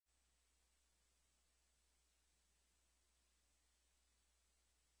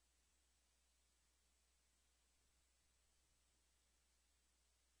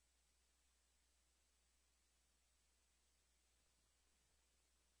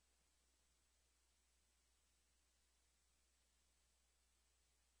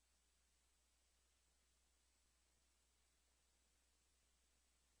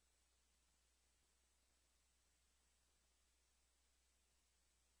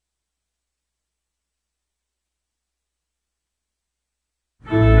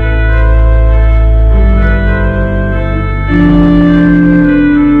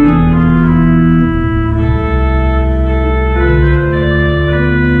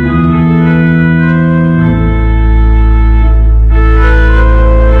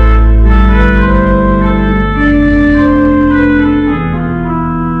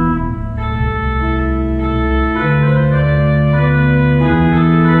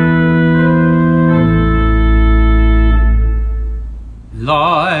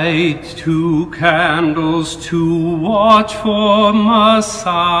light 2 candles to watch for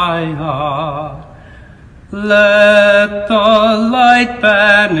Messiah. Let the light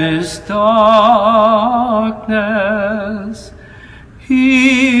banish darkness.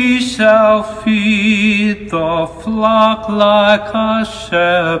 He shall feed the flock like a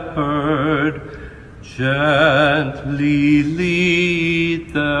shepherd, gently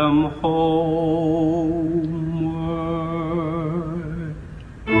lead them homeward.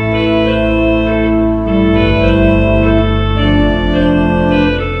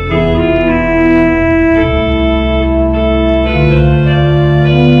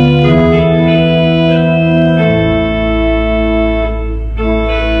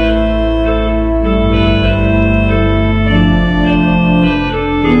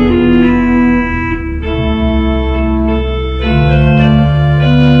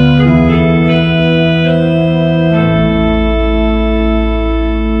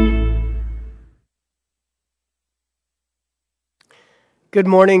 Good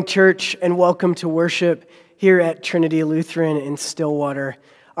morning, church, and welcome to worship here at Trinity Lutheran in Stillwater.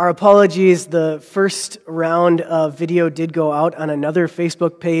 Our apologies, the first round of video did go out on another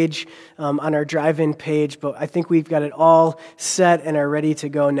Facebook page, on our drive-in page, but I think we've got it all set and are ready to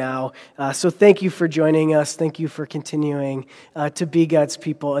go now. So thank you for joining us. Thank you for continuing to be God's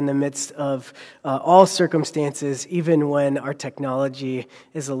people in the midst of all circumstances, even when our technology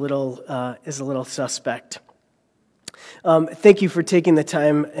is a little suspect. Thank you for taking the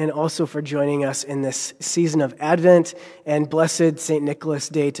time and also for joining us in this season of Advent, and blessed St. Nicholas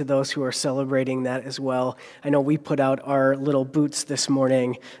Day to those who are celebrating that as well. I know we put out our little boots this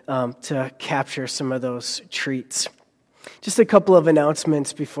morning to capture some of those treats. Just a couple of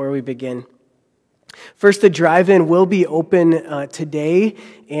announcements before we begin. First, the drive-in will be open today,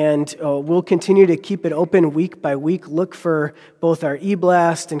 and we'll continue to keep it open week by week. Look for both our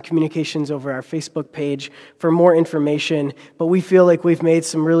e-blast and communications over our Facebook page for more information, but we feel like we've made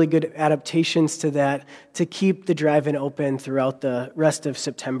some really good adaptations to that to keep the drive-in open throughout the rest of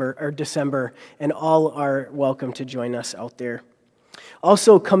September or December, and all are welcome to join us out there.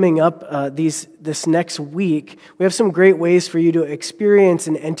 Also coming up this next week, we have some great ways for you to experience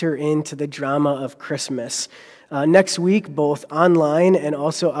and enter into the drama of Christmas. Next week, both online and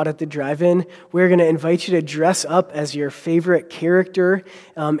also out at the drive-in, we're going to invite you to dress up as your favorite character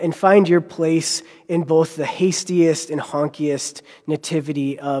and find your place in both the hastiest and honkiest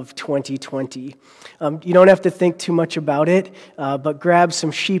nativity of 2020. You don't have to think too much about it, but grab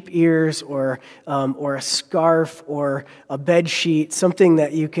some sheep ears or a scarf or a bed sheet, something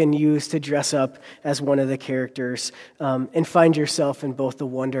that you can use to dress up as one of the characters, and find yourself in both the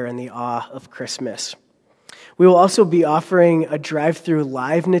wonder and the awe of Christmas. We will also be offering a drive-through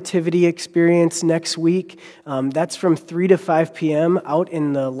live nativity experience next week. That's from 3 to 5 p.m. out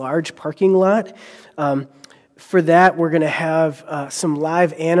in the large parking lot. For that, we're going to have some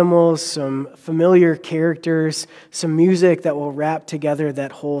live animals, some familiar characters, some music that will wrap together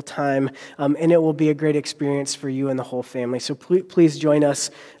that whole time, and it will be a great experience for you and the whole family. So please join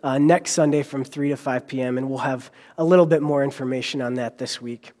us next Sunday from 3 to 5 p.m., and we'll have a little bit more information on that this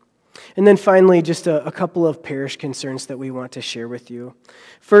week. And then finally, just a couple of parish concerns that we want to share with you.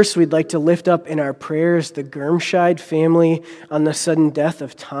 First, we'd like to lift up in our prayers the Germscheid family on the sudden death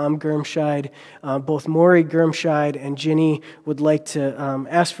of Tom Germscheid. Both Maury Germscheid and Ginny would like to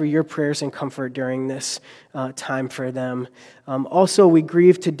ask for your prayers and comfort during this time for them. Also, we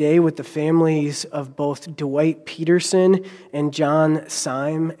grieve today with the families of both Dwight Peterson and John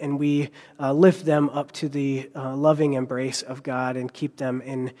Syme, and we lift them up to the loving embrace of God and keep them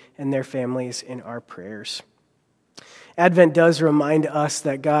and their families in our prayers. Advent does remind us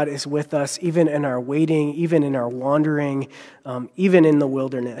that God is with us even in our waiting, even in our wandering, even in the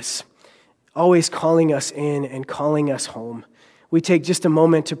wilderness, always calling us in and calling us home. We take just a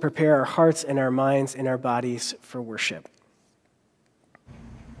moment to prepare our hearts and our minds and our bodies for worship.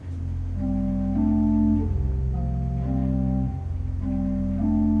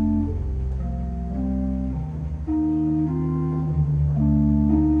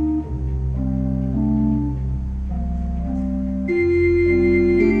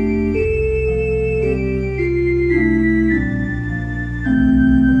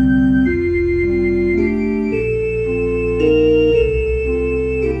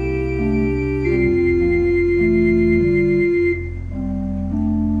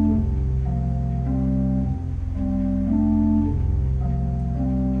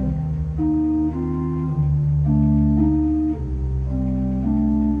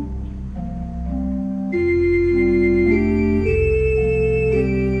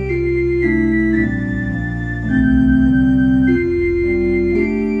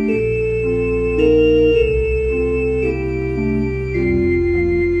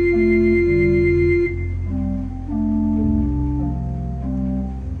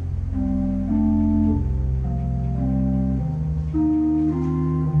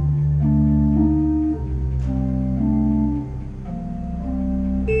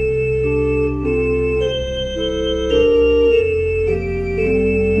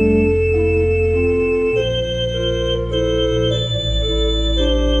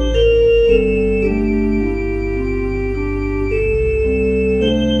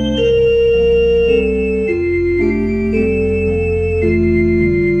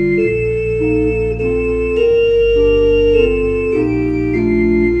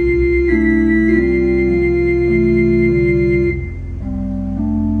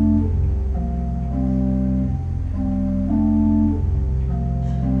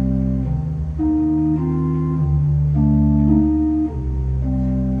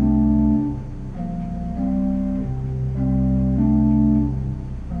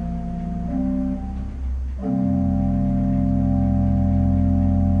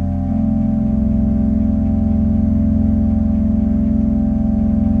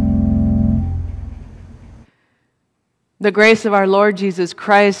 The grace of our Lord Jesus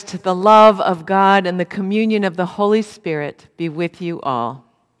Christ, the love of God, and the communion of the Holy Spirit be with you all.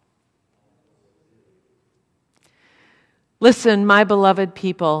 Listen, my beloved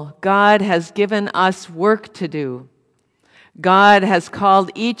people, God has given us work to do. God has called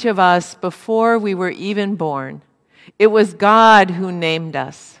each of us before we were even born. It was God who named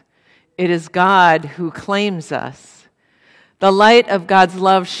us. It is God who claims us. The light of God's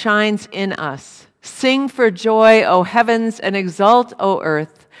love shines in us. Sing for joy, O heavens, and exult, O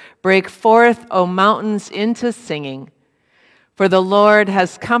earth. Break forth, O mountains, into singing. For the Lord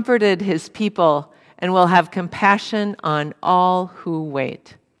has comforted his people and will have compassion on all who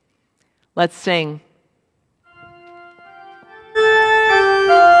wait. Let's sing.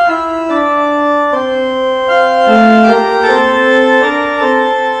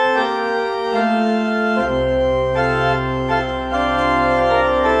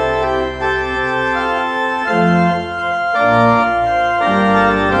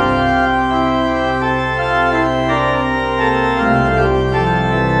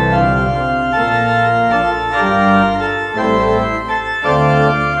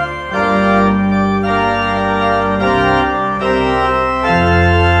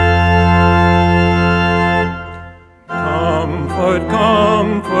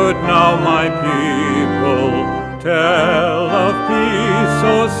 Comfort now, my people, tell of peace,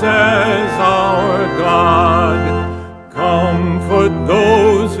 so says our God. Comfort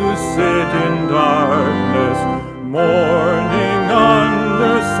those who sit in darkness, mourning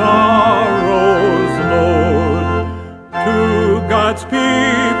under sorrow's load. To God's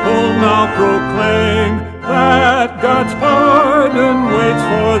people now proclaim that God's pardon waits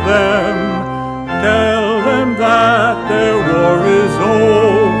for them. Tell them that their war is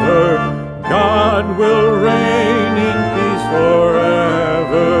over. God will reign in peace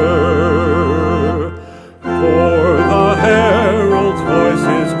forever. For the herald's voice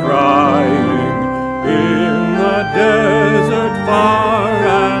is crying in the desert far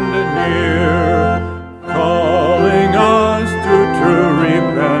and near, calling us to true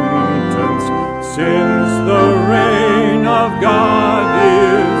repentance, since the reign of God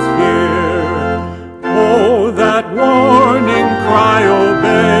is here. Oh, that warning cry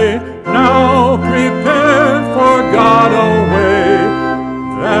obey, now prepare for God away.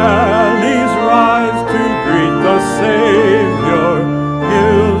 Valleys rise to greet the Savior,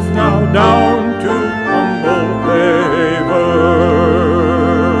 hills now down to humble favor.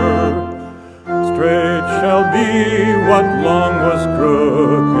 Straight shall be what long was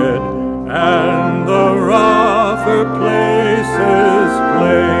crooked, and the rougher places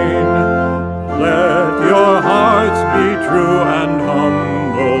plain. Let your hearts be true and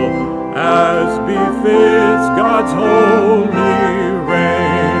humble, as befits God's holy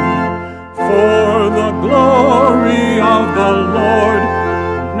reign. For the glory of the Lord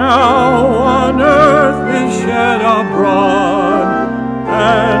now on earth is shed abroad,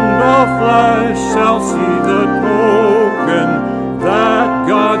 and all flesh shall see the token that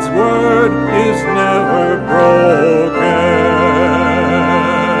God's word is never broken.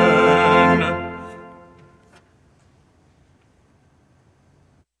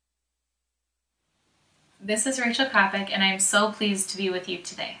 This is Rachel Kopic, and I am so pleased to be with you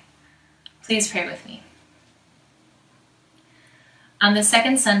today. Please pray with me. On the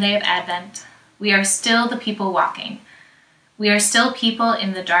second Sunday of Advent, we are still the people walking. We are still people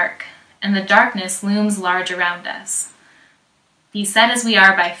in the dark, and the darkness looms large around us. Beset as we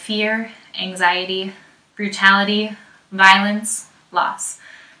are by fear, anxiety, brutality, violence, loss,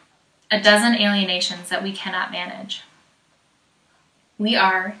 a dozen alienations that we cannot manage. We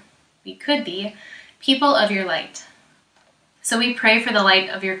could be, people of your light. So we pray for the light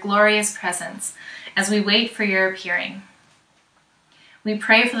of your glorious presence as we wait for your appearing. We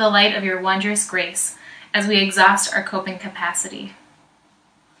pray for the light of your wondrous grace as we exhaust our coping capacity.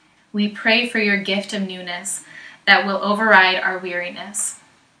 We pray for your gift of newness that will override our weariness.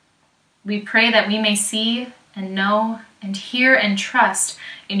 We pray that we may see and know and hear and trust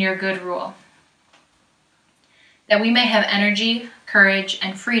in your good rule. That we may have energy, courage,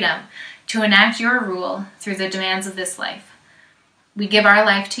 and freedom to enact your rule through the demands of this life. We give our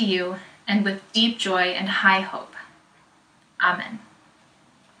life to you, and with deep joy and high hope. Amen.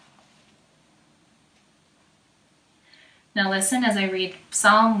 Now listen as I read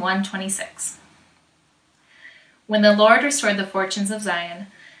Psalm 126. When the Lord restored the fortunes of Zion,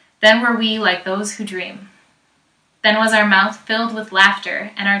 then were we like those who dream. Then was our mouth filled with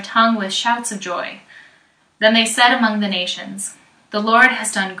laughter, and our tongue with shouts of joy. Then they said among the nations, the Lord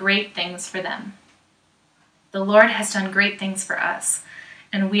has done great things for them. The Lord has done great things for us,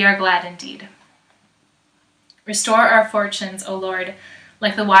 and we are glad indeed. Restore our fortunes, O Lord,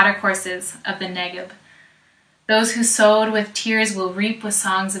 like the watercourses of the Negev. Those who sowed with tears will reap with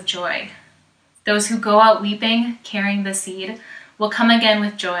songs of joy. Those who go out weeping, carrying the seed, will come again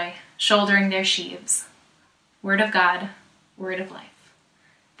with joy, shouldering their sheaves. Word of God, word of life.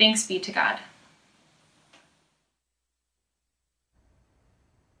 Thanks be to God.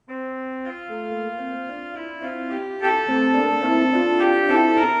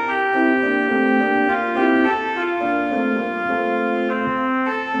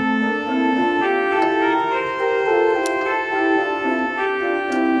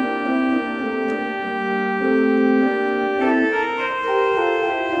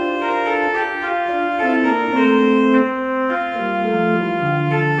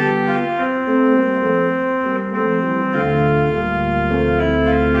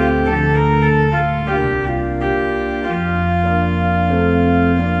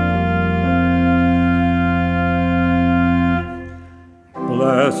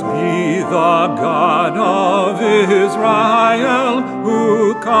 Blessed be the God of Israel,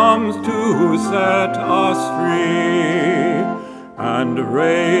 who comes to set us free, and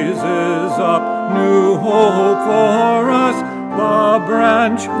raises up new hope for us, the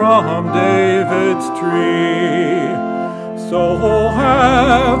branch from David's tree. So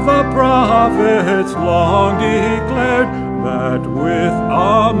have the prophets long declared that with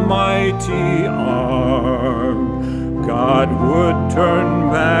a mighty arm God would turn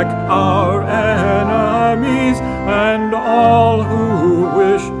back our enemies and all who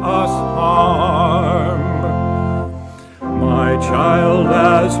wish us harm. My child,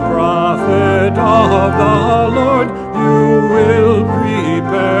 as prophet of the Lord, you will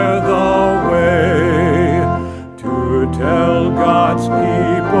prepare the way to tell God's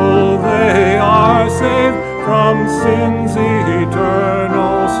people they are saved from sin's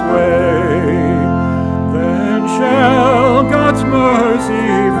eternal sway. Then shall God's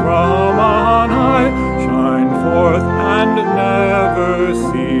mercy from on high shine forth and never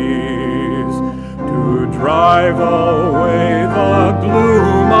cease, to drive away the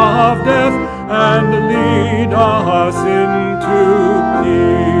gloom of death and lead us into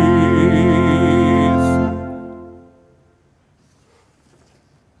peace.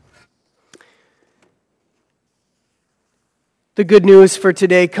 The good news for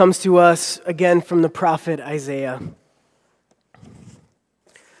today comes to us again from the prophet Isaiah.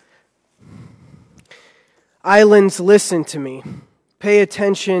 Islands, listen to me. Pay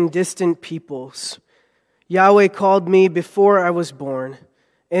attention, distant peoples. Yahweh called me before I was born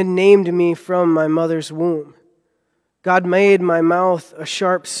and named me from my mother's womb. God made my mouth a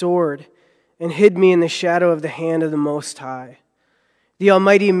sharp sword and hid me in the shadow of the hand of the Most High. The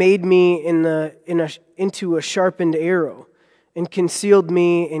Almighty made me into a sharpened arrow and concealed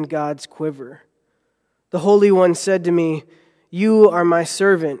me in God's quiver. The Holy One said to me, "You are my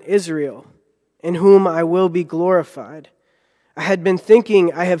servant, Israel, in whom I will be glorified." I had been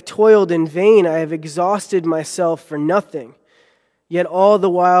thinking, I have toiled in vain, I have exhausted myself for nothing. Yet all the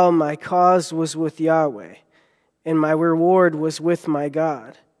while my cause was with Yahweh, and my reward was with my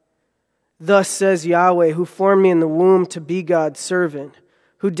God. Thus says Yahweh, who formed me in the womb to be God's servant,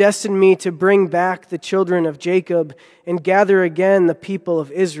 who destined me to bring back the children of Jacob and gather again the people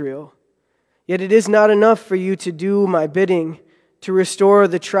of Israel. Yet it is not enough for you to do my bidding, to restore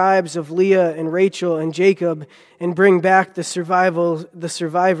the tribes of Leah and Rachel and Jacob and bring back the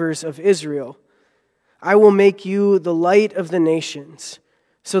survivors of Israel. I will make you the light of the nations,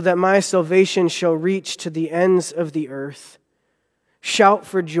 so that my salvation shall reach to the ends of the earth. Shout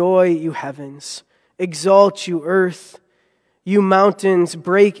for joy, you heavens. Exalt, you earth. You mountains,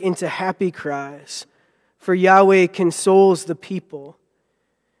 break into happy cries. For Yahweh consoles the people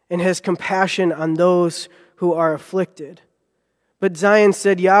and has compassion on those who are afflicted. But Zion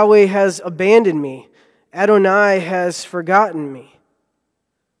said, Yahweh has abandoned me. Adonai has forgotten me.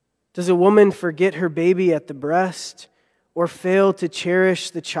 Does a woman forget her baby at the breast, or fail to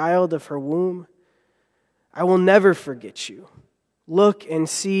cherish the child of her womb? I will never forget you. Look and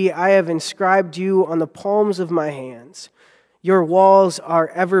see, I have inscribed you on the palms of my hands. Your walls are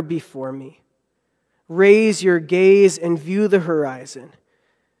ever before me. Raise your gaze and view the horizon.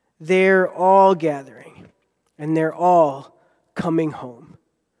 They're all gathering, and they're all coming home.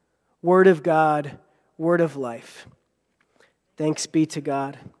 Word of God, word of life. Thanks be to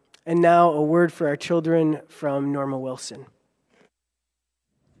God. And now a word for our children from Norma Wilson.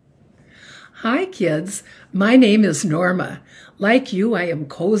 Hi, kids. My name is Norma. Like you, I am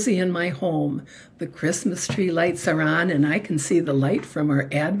cozy in my home. The Christmas tree lights are on, and I can see the light from our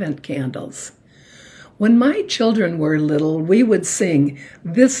Advent candles. When my children were little, we would sing,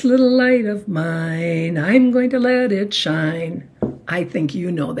 "This little light of mine, I'm going to let it shine." I think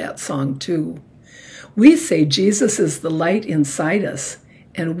you know that song too. We say Jesus is the light inside us,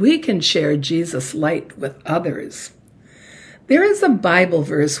 and we can share Jesus' light with others. There is a Bible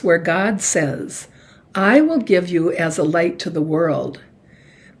verse where God says, "I will give you as a light to the world."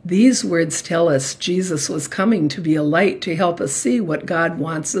 These words tell us Jesus was coming to be a light to help us see what God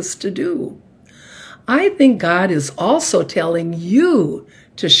wants us to do. I think God is also telling you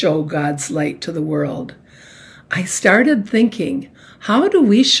to show God's light to the world. I started thinking, how do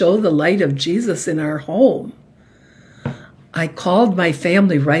we show the light of Jesus in our home? I called my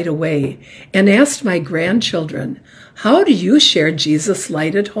family right away and asked my grandchildren, how do you share Jesus'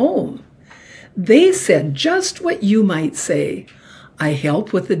 light at home? They said just what you might say. I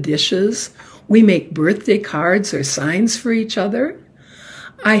help with the dishes. We make birthday cards or signs for each other.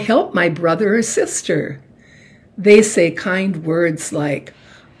 I help my brother or sister. They say kind words like,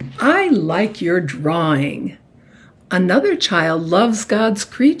 "I like your drawing." Another child loves God's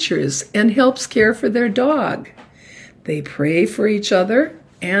creatures and helps care for their dog. They pray for each other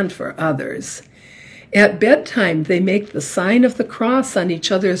and for others. At bedtime, they make the sign of the cross on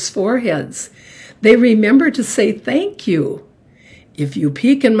each other's foreheads. They remember to say thank you. If you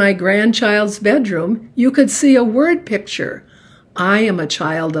peek in my grandchild's bedroom, you could see a word picture, "I am a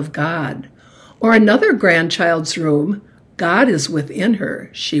child of God." Or another grandchild's room, "God is within her,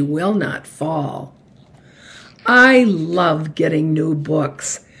 she will not fall." I love getting new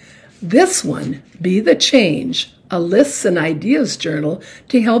books. This one, Be the Change, a lists and ideas journal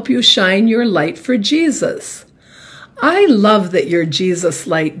to help you shine your light for Jesus. I love that your Jesus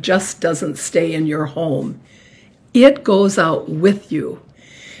light just doesn't stay in your home. It goes out with you.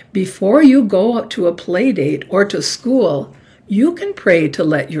 Before you go out to a play date or to school, you can pray to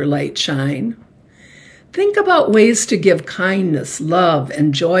let your light shine. Think about ways to give kindness, love,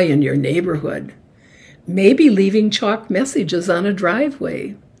 and joy in your neighborhood. Maybe leaving chalk messages on a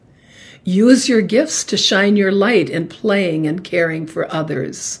driveway. Use your gifts to shine your light in playing and caring for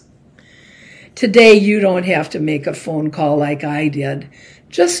others. Today, you don't have to make a phone call like I did.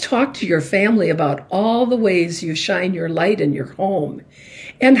 Just talk to your family about all the ways you shine your light in your home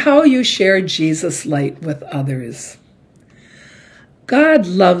and how you share Jesus' light with others. God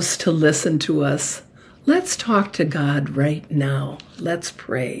loves to listen to us. Let's talk to God right now. Let's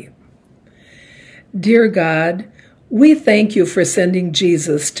pray. Dear God, we thank you for sending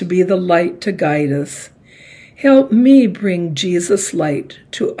Jesus to be the light to guide us. Help me bring Jesus' light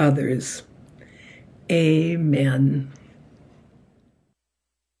to others. Amen.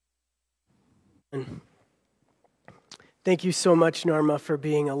 Thank you so much, Norma, for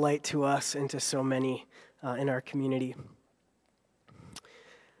being a light to us and to so many in our community.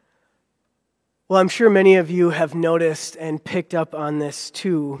 Well, I'm sure many of you have noticed and picked up on this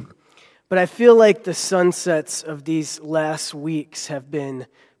too, but I feel like the sunsets of these last weeks have been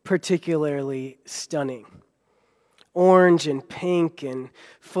particularly stunning. Orange and pink and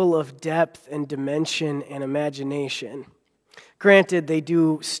full of depth and dimension and imagination. Granted, they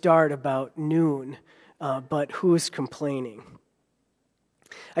do start about noon, but who's complaining?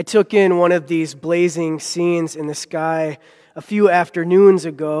 I took in one of these blazing scenes in the sky a few afternoons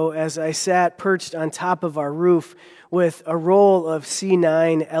ago as I sat perched on top of our roof with a roll of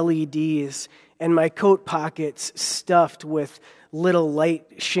C9 LEDs and my coat pockets stuffed with little light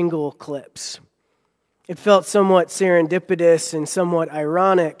shingle clips. It felt somewhat serendipitous and somewhat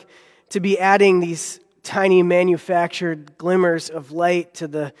ironic to be adding these tiny manufactured glimmers of light to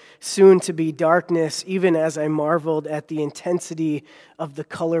the soon-to-be darkness, even as I marveled at the intensity of the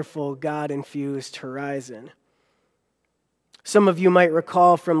colorful God-infused horizon. Some of you might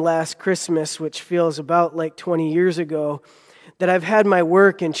recall from last Christmas, which feels about like 20 years ago, that I've had my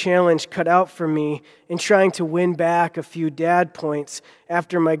work and challenge cut out for me in trying to win back a few dad points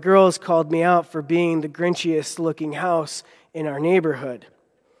after my girls called me out for being the grinchiest looking house in our neighborhood.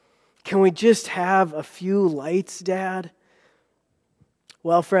 Can we just have a few lights, Dad?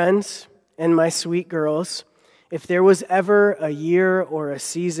 Well, friends, and my sweet girls, if there was ever a year or a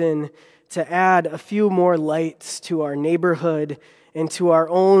season to add a few more lights to our neighborhood and to our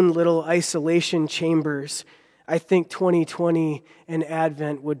own little isolation chambers, I think 2020 and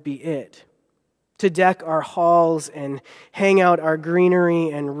Advent would be it. To deck our halls and hang out our greenery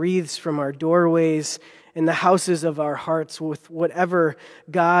and wreaths from our doorways and the houses of our hearts with whatever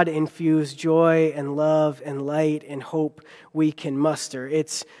God-infused joy and love and light and hope we can muster.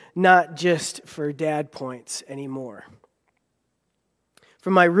 It's not just for dad points anymore.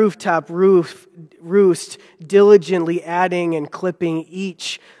 From my rooftop roost, diligently adding and clipping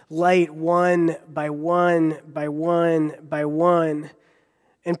each light one by one by one by one,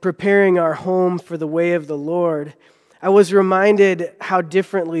 and preparing our home for the way of the Lord, I was reminded how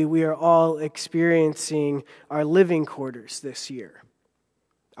differently we are all experiencing our living quarters this year.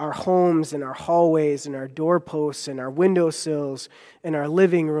 Our homes and our hallways and our doorposts and our windowsills and our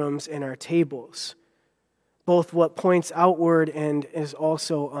living rooms and our tables. Both what points outward and is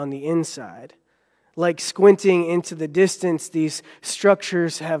also on the inside. Like squinting into the distance, these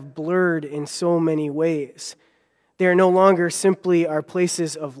structures have blurred in so many ways. They are no longer simply our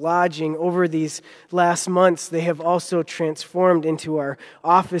places of lodging. Over these last months, they have also transformed into our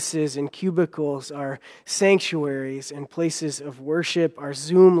offices and cubicles, our sanctuaries and places of worship, our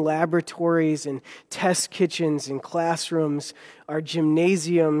Zoom laboratories and test kitchens and classrooms, our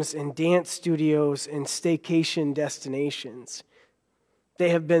gymnasiums and dance studios and staycation destinations. They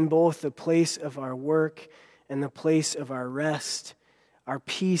have been both the place of our work and the place of our rest, our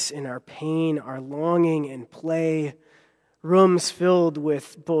peace and our pain, our longing and play, rooms filled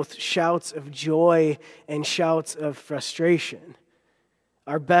with both shouts of joy and shouts of frustration,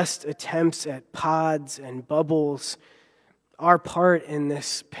 our best attempts at pods and bubbles, our part in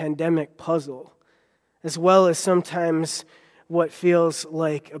this pandemic puzzle, as well as sometimes what feels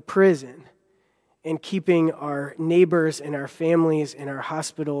like a prison, and keeping our neighbors and our families and our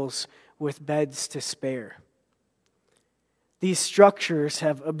hospitals with beds to spare. These structures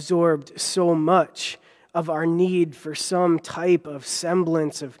have absorbed so much of our need for some type of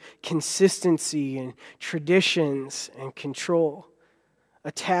semblance of consistency and traditions and control,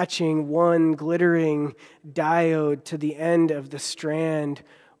 attaching one glittering diode to the end of the strand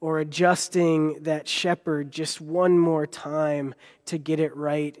or adjusting that shepherd just one more time to get it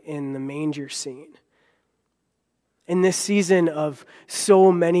right in the manger scene. In this season of so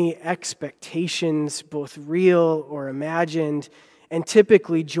many expectations, both real or imagined, and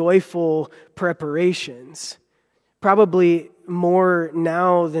typically joyful preparations, probably more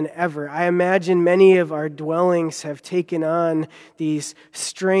now than ever, I imagine many of our dwellings have taken on these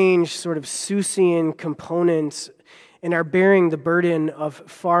strange sort of Seussian components and are bearing the burden of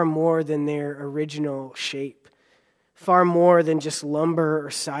far more than their original shape, far more than just lumber or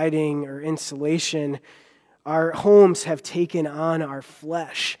siding or insulation. Our homes have taken on our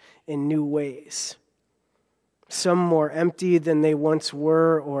flesh in new ways. Some more empty than they once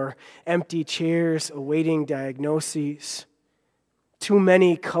were, or empty chairs awaiting diagnoses. Too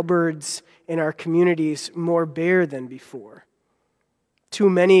many cupboards in our communities more bare than before. Too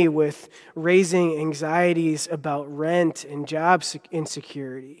many with raising anxieties about rent and job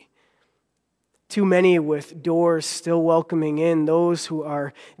insecurity. Too many with doors still welcoming in those who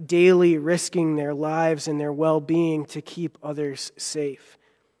are daily risking their lives and their well-being to keep others safe.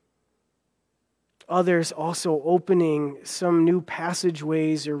 Others also opening some new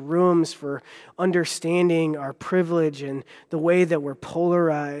passageways or rooms for understanding our privilege and the way that we're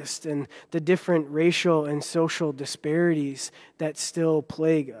polarized and the different racial and social disparities that still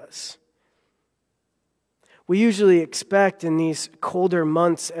plague us. We usually expect in these colder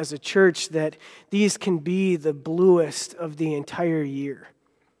months as a church that these can be the bluest of the entire year,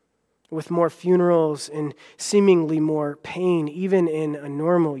 with more funerals and seemingly more pain, even in a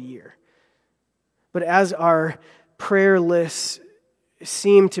normal year. But as our prayer lists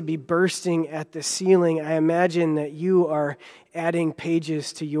seem to be bursting at the ceiling, I imagine that you are adding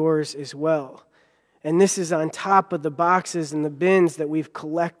pages to yours as well. And this is on top of the boxes and the bins that we've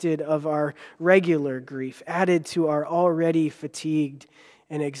collected of our regular grief, added to our already fatigued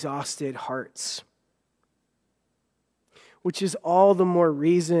and exhausted hearts. Which is all the more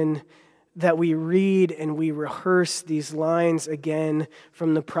reason that we read and we rehearse these lines again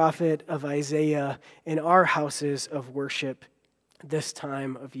from the prophet of Isaiah in our houses of worship this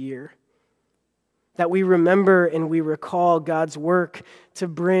time of year. That we remember and we recall God's work to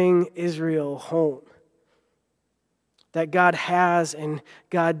bring Israel home. That God has and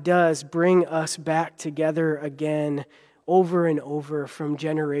God does bring us back together again over and over from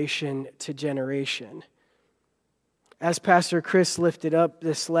generation to generation. As Pastor Chris lifted up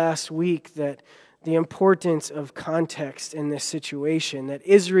this last week, that the importance of context in this situation, that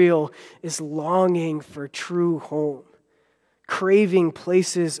Israel is longing for true home, craving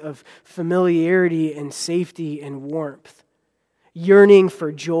places of familiarity and safety and warmth, yearning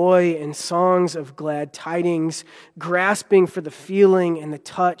for joy and songs of glad tidings, grasping for the feeling and the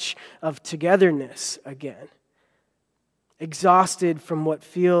touch of togetherness again. Exhausted from what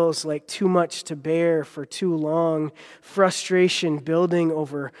feels like too much to bear for too long, frustration building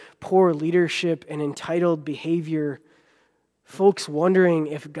over poor leadership and entitled behavior, folks wondering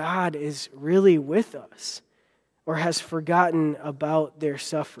if God is really with us or has forgotten about their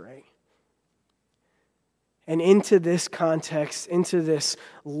suffering. And into this context, into this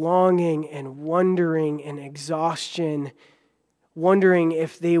longing and wondering and exhaustion, wondering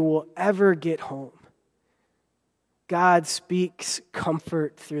if they will ever get home, God speaks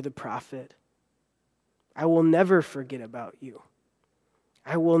comfort through the prophet. I will never forget about you.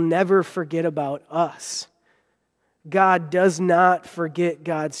 I will never forget about us. God does not forget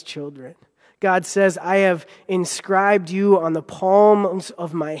God's children. God says, I have inscribed you on the palms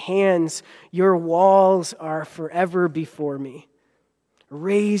of my hands. Your walls are forever before me.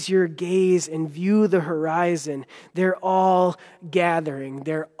 Raise your gaze and view the horizon. They're all gathering.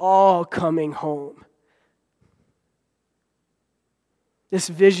 They're all coming home. This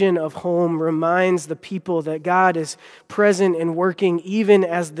vision of home reminds the people that God is present and working even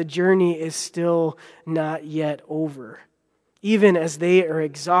as the journey is still not yet over. Even as they are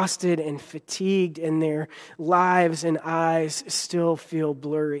exhausted and fatigued and their lives and eyes still feel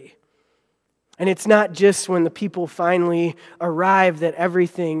blurry. And it's not just when the people finally arrive that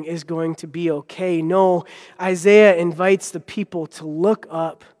everything is going to be okay. No, Isaiah invites the people to look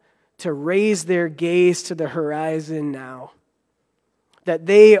up, to raise their gaze to the horizon now. That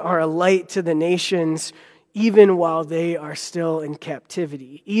they are a light to the nations even while they are still in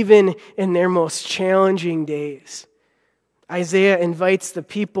captivity, even in their most challenging days. Isaiah invites the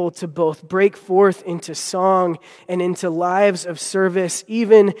people to both break forth into song and into lives of service,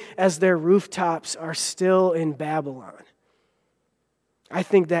 even as their rooftops are still in Babylon. I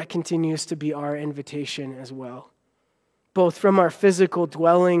think that continues to be our invitation as well, both from our physical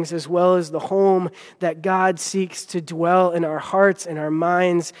dwellings as well as the home that God seeks to dwell in our hearts and our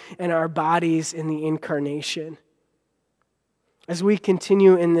minds and our bodies in the incarnation. As we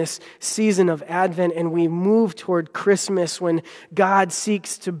continue in this season of Advent and we move toward Christmas, when God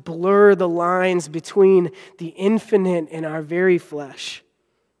seeks to blur the lines between the infinite and our very flesh,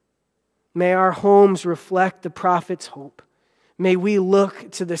 may our homes reflect the prophet's hope. May we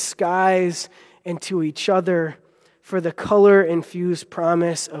look to the skies and to each other for the color-infused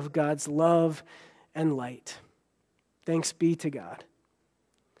promise of God's love and light. Thanks be to God.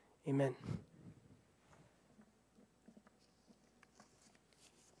 Amen.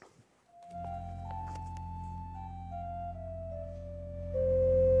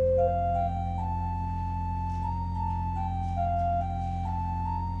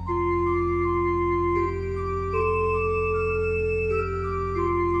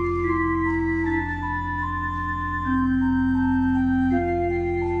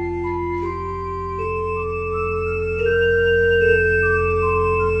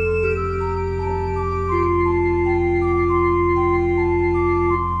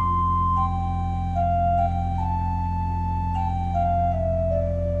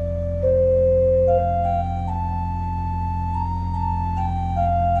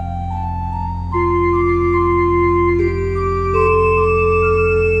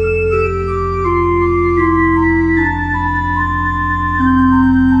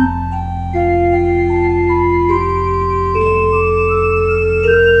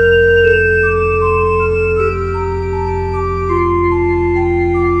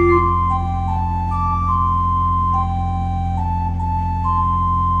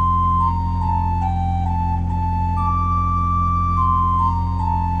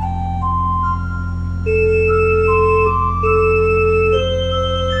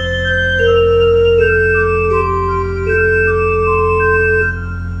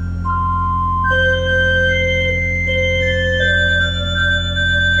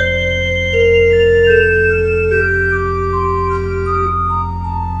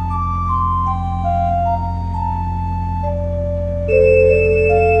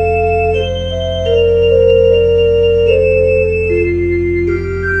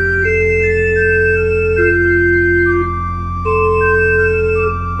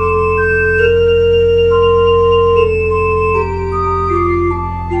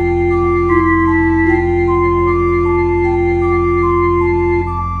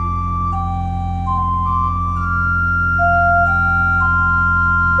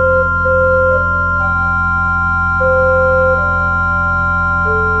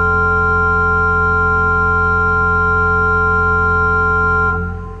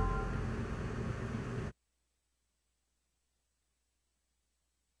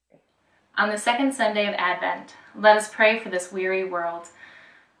 On the second Sunday of Advent, let us pray for this weary world.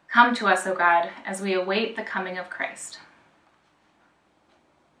 Come to us, O God, as we await the coming of Christ.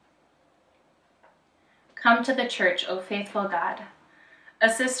 Come to the church, O faithful God.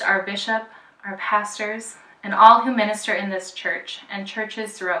 Assist our bishop, our pastors, and all who minister in this church and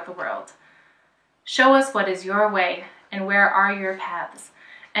churches throughout the world. Show us what is your way and where are your paths,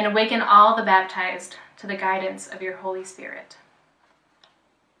 and awaken all the baptized to the guidance of your Holy Spirit.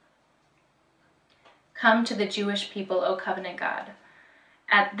 Come to the Jewish people, O covenant God,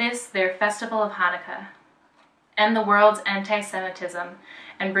 at this their festival of Hanukkah. End the world's anti-Semitism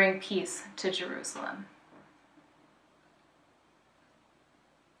and bring peace to Jerusalem.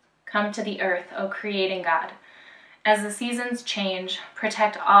 Come to the earth, O creating God. As the seasons change,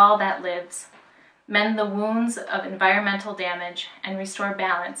 protect all that lives, mend the wounds of environmental damage, and restore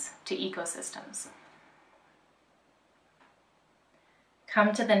balance to ecosystems.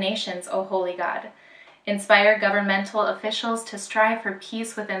 Come to the nations, O holy God. Inspire governmental officials to strive for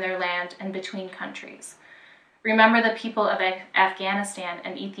peace within their land and between countries. Remember the people of Afghanistan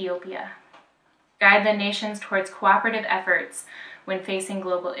and Ethiopia. Guide the nations towards cooperative efforts when facing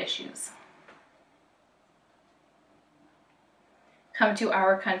global issues. Come to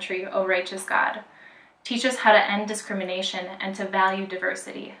our country, O righteous God. Teach us how to end discrimination and to value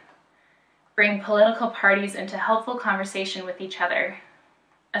diversity. Bring political parties into helpful conversation with each other.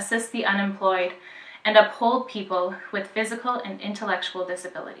 Assist the unemployed and uphold people with physical and intellectual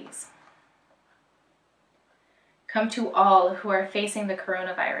disabilities. Come to all who are facing the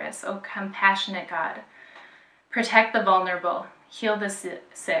coronavirus, O compassionate God. Protect the vulnerable, heal the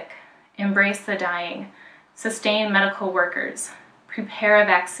sick, embrace the dying, sustain medical workers, prepare a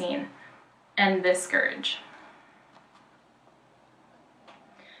vaccine, end this scourge.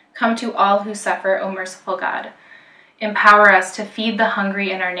 Come to all who suffer, O merciful God. Empower us to feed the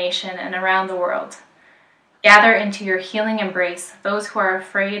hungry in our nation and around the world. Gather into your healing embrace those who are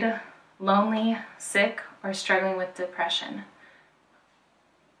afraid, lonely, sick, or struggling with depression.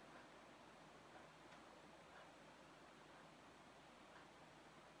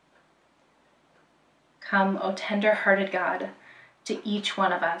 Come, O tender-hearted God, to each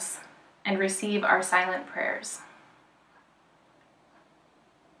one of us and receive our silent prayers.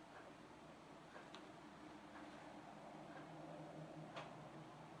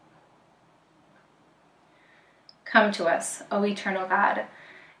 Come to us, O eternal God,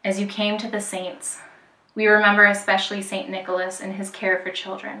 as you came to the saints. We remember especially St. Nicholas and his care for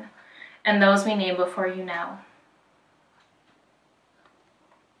children, and those we name before you now.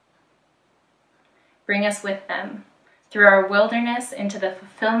 Bring us with them through our wilderness into the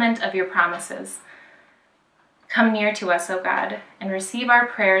fulfillment of your promises. Come near to us, O God, and receive our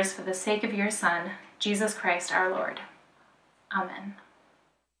prayers for the sake of your Son, Jesus Christ our Lord. Amen.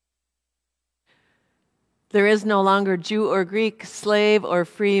 There is no longer Jew or Greek, slave or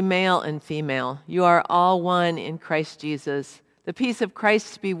free, male and female. You are all one in Christ Jesus. The peace of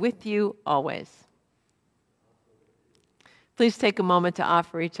Christ be with you always. Please take a moment to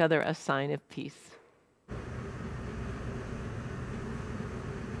offer each other a sign of peace.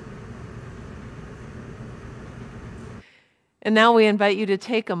 And now we invite you to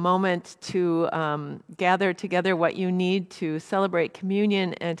take a moment to gather together what you need to celebrate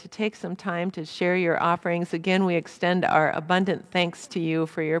communion and to take some time to share your offerings. Again, we extend our abundant thanks to you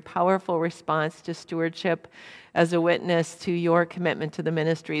for your powerful response to stewardship as a witness to your commitment to the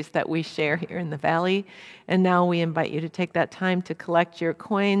ministries that we share here in the Valley. And now we invite you to take that time to collect your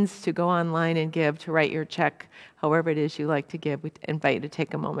coins, to go online and give, to write your check, however it is you like to give. We invite you to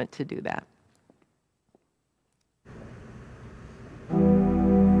take a moment to do that.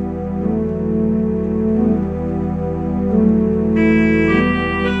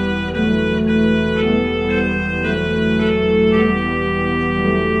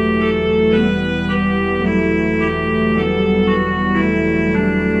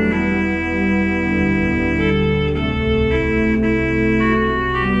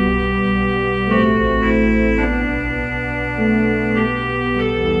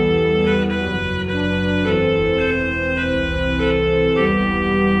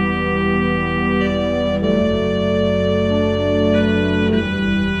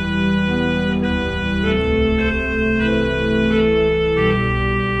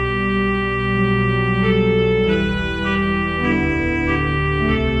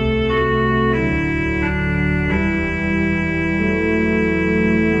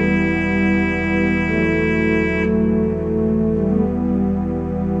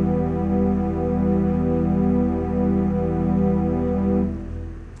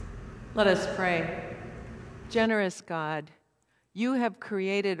 Let us pray. Generous God, you have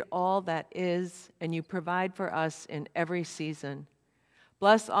created all that is, and you provide for us in every season.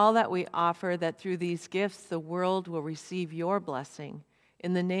 Bless all that we offer, that through these gifts the world will receive your blessing.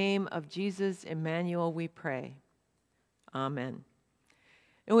 In the name of Jesus Emmanuel we pray. Amen.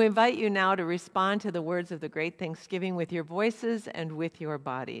 And we invite you now to respond to the words of the great Thanksgiving with your voices and with your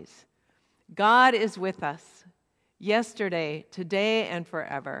bodies. God is with us, yesterday, today, and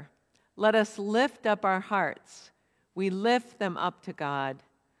forever. Let us lift up our hearts. We lift them up to God.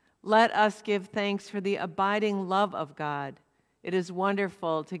 Let us give thanks for the abiding love of God. It is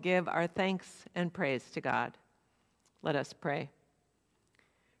wonderful to give our thanks and praise to God. Let us pray.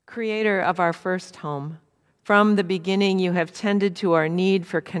 Creator of our first home, from the beginning you have tended to our need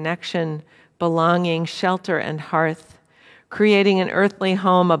for connection, belonging, shelter, and hearth, creating an earthly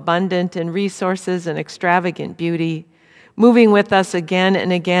home abundant in resources and extravagant beauty, moving with us again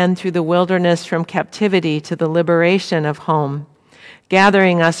and again through the wilderness from captivity to the liberation of home,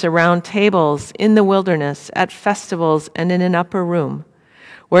 gathering us around tables in the wilderness, at festivals, and in an upper room,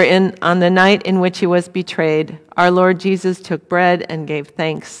 wherein on the night in which he was betrayed, our Lord Jesus took bread and gave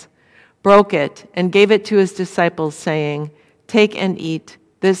thanks, broke it, and gave it to his disciples, saying, "Take and eat.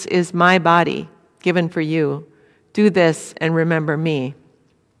 This is my body, given for you. Do this and remember me."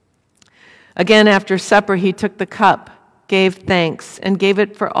 Again, after supper, he took the cup, gave thanks, and gave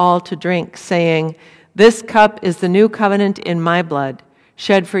it for all to drink, saying, "This cup is the new covenant in my blood,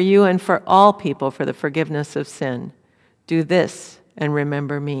 shed for you and for all people for the forgiveness of sin. Do this and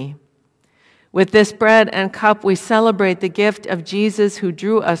remember me." With this bread and cup, we celebrate the gift of Jesus who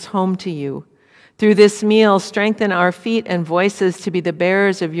drew us home to you. Through this meal, strengthen our feet and voices to be the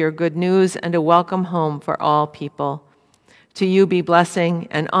bearers of your good news and a welcome home for all people. To you be blessing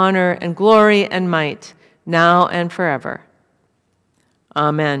and honor and glory and might, now and forever.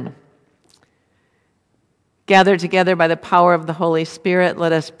 Amen. Gathered together by the power of the Holy Spirit,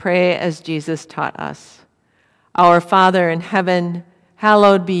 let us pray as Jesus taught us. Our Father in heaven,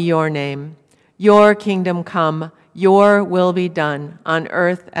 hallowed be your name. Your kingdom come, your will be done, on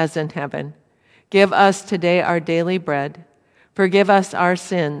earth as in heaven. Give us today our daily bread. Forgive us our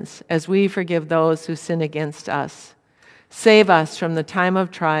sins, as we forgive those who sin against us. Save us from the time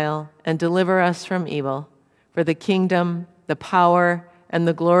of trial, and deliver us from evil. For the kingdom, the power, and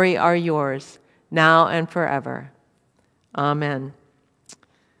the glory are yours, now and forever. Amen.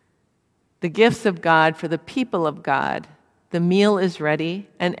 The gifts of God for the people of God. The meal is ready,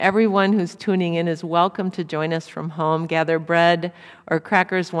 and everyone who's tuning in is welcome to join us from home. Gather bread or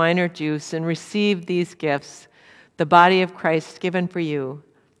crackers, wine, or juice, and receive these gifts: the body of Christ given for you,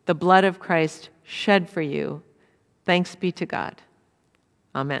 the blood of Christ shed for you. Thanks be to God.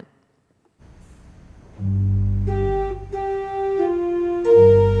 Amen.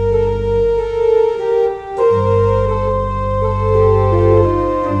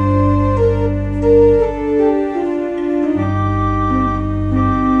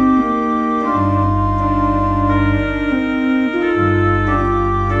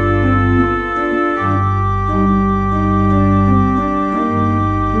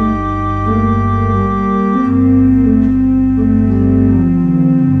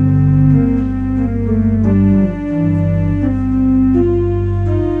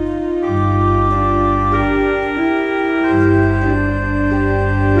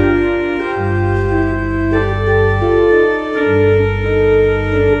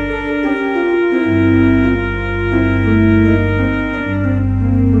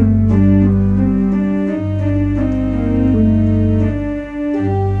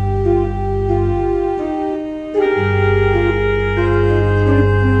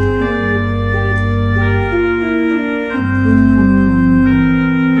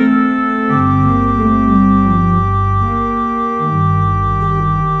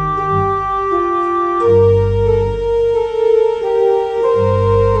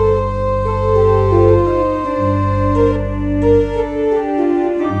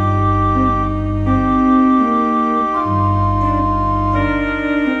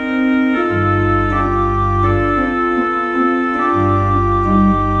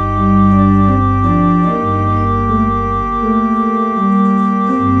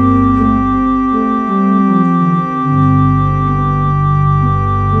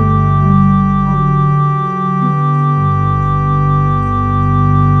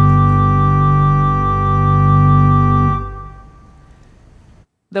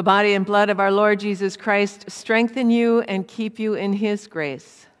 The body and blood of our Lord Jesus Christ strengthen you and keep you in his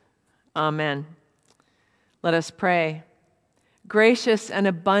grace. Amen. Let us pray. Gracious and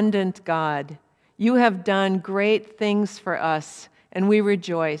abundant God, you have done great things for us, and we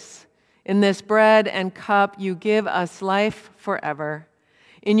rejoice. In this bread and cup, you give us life forever.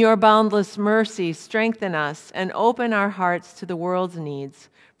 In your boundless mercy, strengthen us and open our hearts to the world's needs,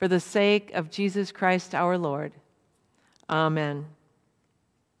 for the sake of Jesus Christ our Lord. Amen.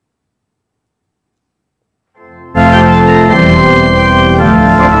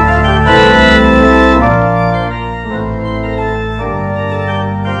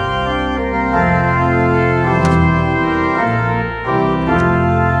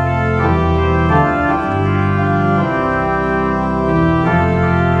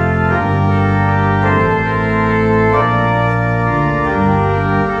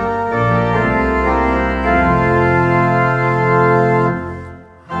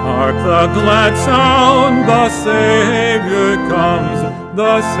 The glad sound, the Savior comes,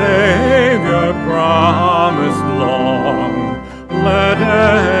 the Savior promised long. Let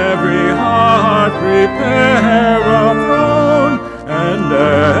every heart prepare a throne, and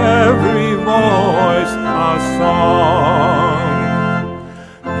every voice a song.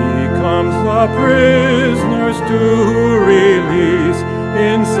 He comes the prisoners to release,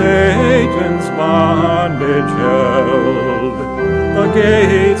 in Satan's bondage held. The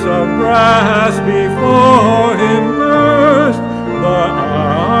gates of brass before him burst, the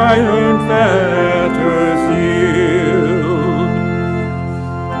iron fetters yield.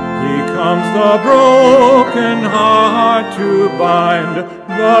 He comes the broken heart to bind,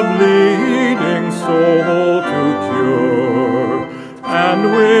 the bleeding soul to cure, and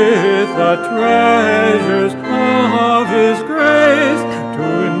with the treasures of his grace to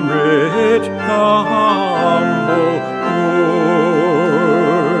enrich the humble poor.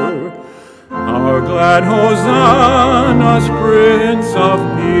 Our glad hosannas, Prince of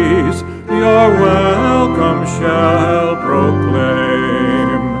Peace, your welcome shall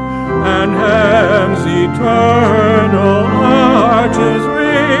proclaim, and heaven's eternal arches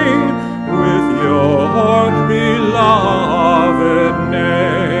ring with your beloved name.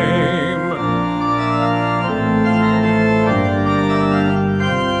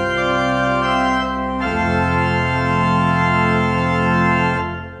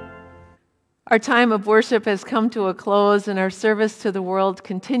 Our time of worship has come to a close and our service to the world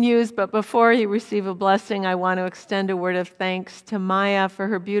continues, but before you receive a blessing, I want to extend a word of thanks to Maya for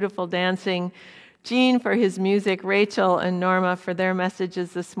her beautiful dancing, Gene for his music, Rachel and Norma for their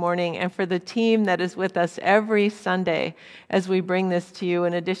messages this morning, and for the team that is with us every Sunday as we bring this to you.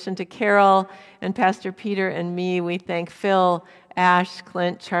 In addition to Carol and Pastor Peter and me, we thank Phil, Ash,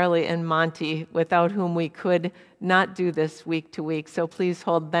 Clint, Charlie, and Monty, without whom we could not do this week to week. So please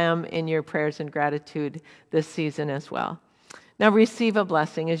hold them in your prayers and gratitude this season as well. Now receive a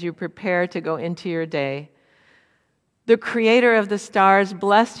blessing as you prepare to go into your day. The Creator of the stars,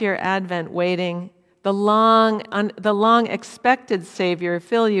 bless your Advent waiting. The long expected Savior,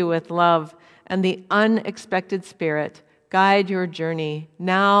 fill you with love, and the unexpected Spirit, guide your journey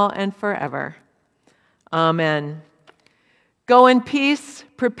now and forever. Amen. Go in peace,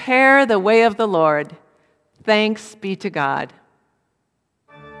 prepare the way of the Lord. Thanks be to God.